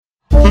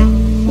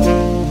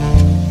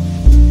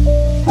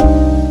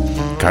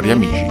Cari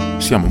amici,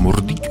 siamo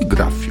Mordicchio e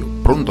Graffio,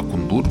 pronto a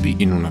condurvi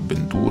in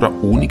un'avventura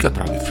unica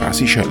tra le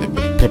frasi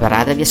celebri.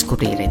 Preparatevi a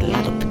scoprire il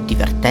lato più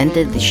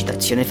divertente delle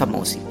citazioni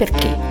famose,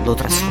 perché lo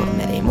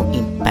trasformeremo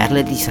in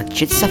perle di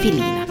saggezza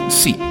felina.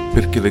 Sì,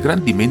 perché le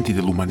grandi menti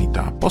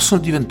dell'umanità possono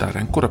diventare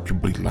ancora più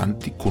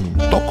brillanti con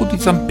un tocco di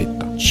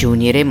zampetta. Ci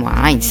uniremo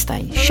a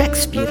Einstein,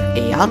 Shakespeare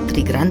e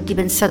altri grandi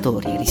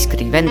pensatori,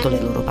 riscrivendo le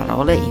loro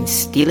parole in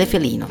stile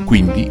felino.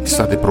 Quindi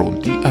state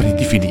pronti a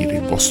ridefinire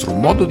il vostro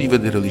modo di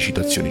vedere le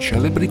citazioni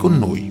celebri con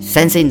noi.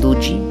 Senza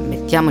indugi,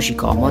 mettiamoci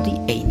comodi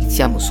e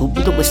iniziamo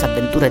subito questa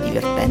avventura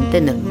divertente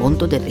nel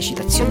mondo delle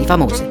citazioni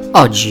famose.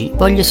 Oggi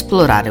voglio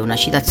esplorare una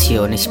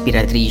citazione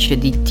ispiratrice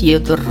di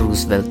Theodore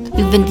Roosevelt,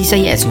 il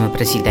 26esimo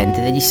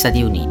presidente degli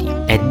Stati Uniti.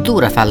 È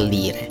dura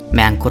fallire,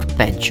 ma è ancor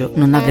peggio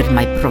non aver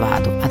mai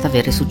provato ad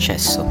avere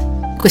successo.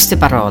 Queste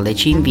parole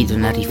ci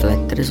invitano a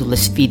riflettere sulle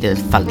sfide del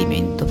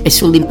fallimento e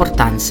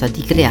sull'importanza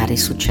di creare il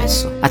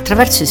successo.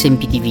 Attraverso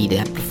esempi di vita e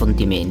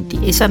approfondimenti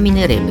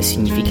esamineremo il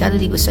significato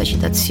di questa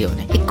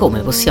citazione e come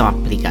possiamo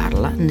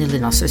applicarla nelle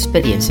nostre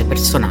esperienze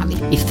personali.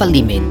 Il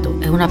fallimento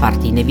è una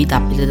parte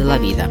inevitabile della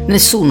vita.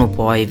 Nessuno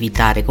può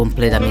evitare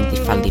completamente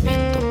il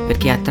fallimento,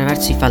 perché è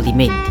attraverso i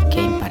fallimenti che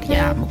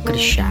impariamo,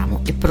 cresciamo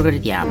e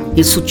progrediamo.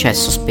 Il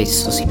successo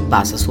spesso si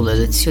basa sulle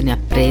lezioni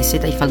apprese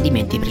dai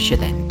fallimenti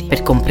precedenti.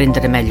 Per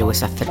comprendere meglio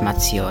questa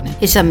affermazione,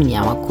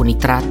 esaminiamo alcuni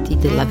tratti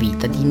della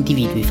vita di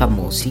individui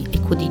famosi e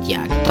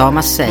quotidiani.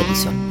 Thomas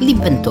Edison,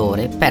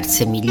 l'inventore,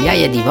 perse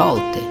migliaia di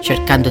volte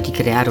cercando di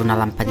creare una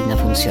lampadina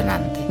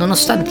funzionante.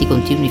 Nonostante i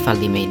continui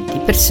fallimenti,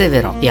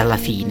 perseverò e alla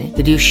fine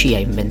riuscì a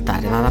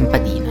inventare la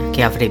lampadina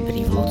che avrebbe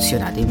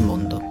rivoluzionato il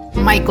mondo.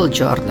 Michael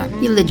Jordan,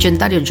 il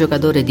leggendario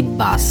giocatore di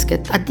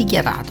basket, ha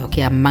dichiarato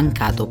che ha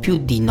mancato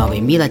più di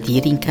 9.000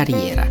 tiri in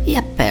carriera e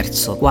ha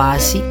perso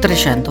quasi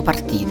 300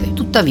 partite.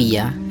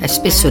 Tuttavia, è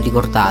spesso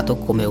ricordato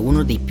come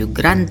uno dei più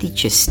grandi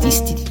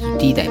cestisti di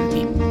tutti i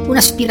tempi. Un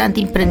aspirante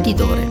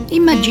imprenditore.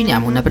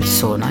 Immaginiamo una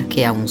persona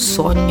che ha un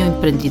sogno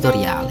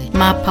imprenditoriale,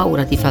 ma ha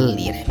paura di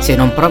fallire. Se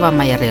non prova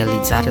mai a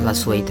realizzare la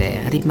sua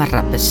idea,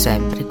 rimarrà per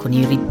sempre con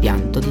il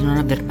rimpianto di non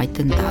aver mai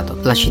tentato.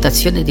 La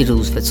citazione di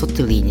Roosevelt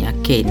sottolinea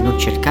che non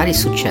cercare il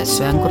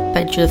successo è ancora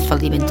peggio del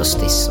fallimento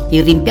stesso.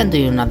 Il rimpianto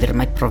di non aver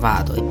mai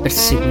provato e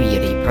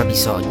perseguire i propri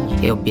sogni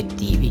e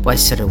obiettivi può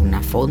essere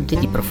una fonte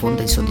di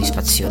profonda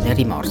insoddisfazione e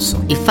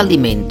rimorso. Il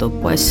fallimento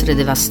può essere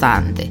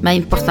devastante, ma è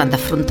importante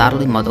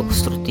affrontarlo in modo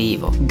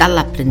costruttivo.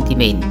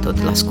 Dall'apprendimento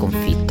della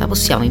sconfitta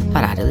possiamo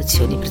imparare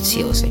lezioni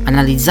preziose,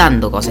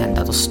 analizzando cosa è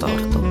andato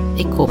storto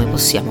e come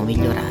possiamo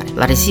migliorare.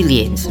 La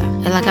resilienza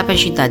è la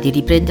capacità di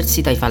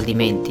riprendersi dai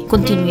fallimenti.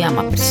 Continuiamo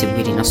a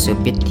perseguire i nostri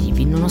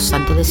obiettivi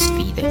nonostante le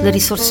sfide, le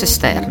risorse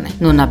esterne.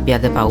 Non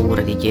abbiate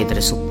paura di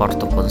chiedere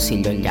supporto o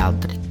consiglio agli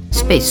altri.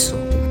 Spesso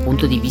un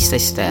punto di vista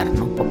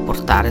esterno può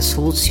portare a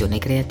soluzioni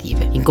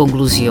creative. In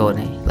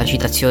conclusione, la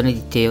citazione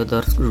di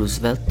Theodore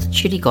Roosevelt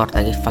ci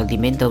ricorda che il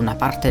fallimento è una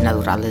parte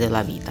naturale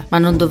della vita, ma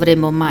non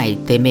dovremmo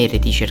mai temere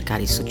di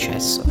cercare il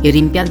successo. Il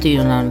rimpianto di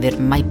non aver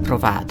mai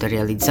provato a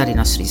realizzare i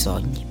nostri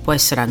sogni può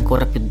essere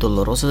ancora più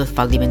doloroso del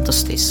fallimento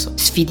stesso.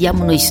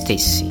 Sfidiamo noi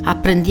stessi,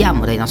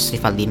 apprendiamo dai nostri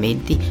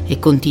fallimenti e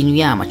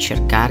continuiamo a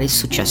cercare il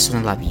successo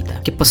nella vita,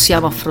 che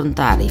possiamo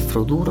affrontare il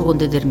futuro con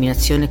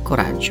determinazione e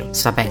coraggio,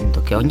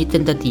 sapendo che ogni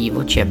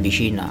tentativo ci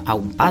avvicina a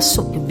un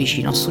passo più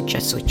vicino al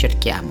successo che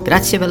cerchiamo.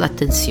 Grazie per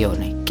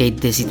l'attenzione, che il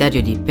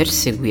desiderio di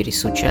perseguire il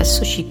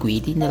successo ci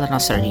guidi nella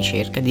nostra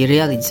ricerca di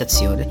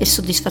realizzazione e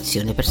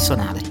soddisfazione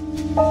personale.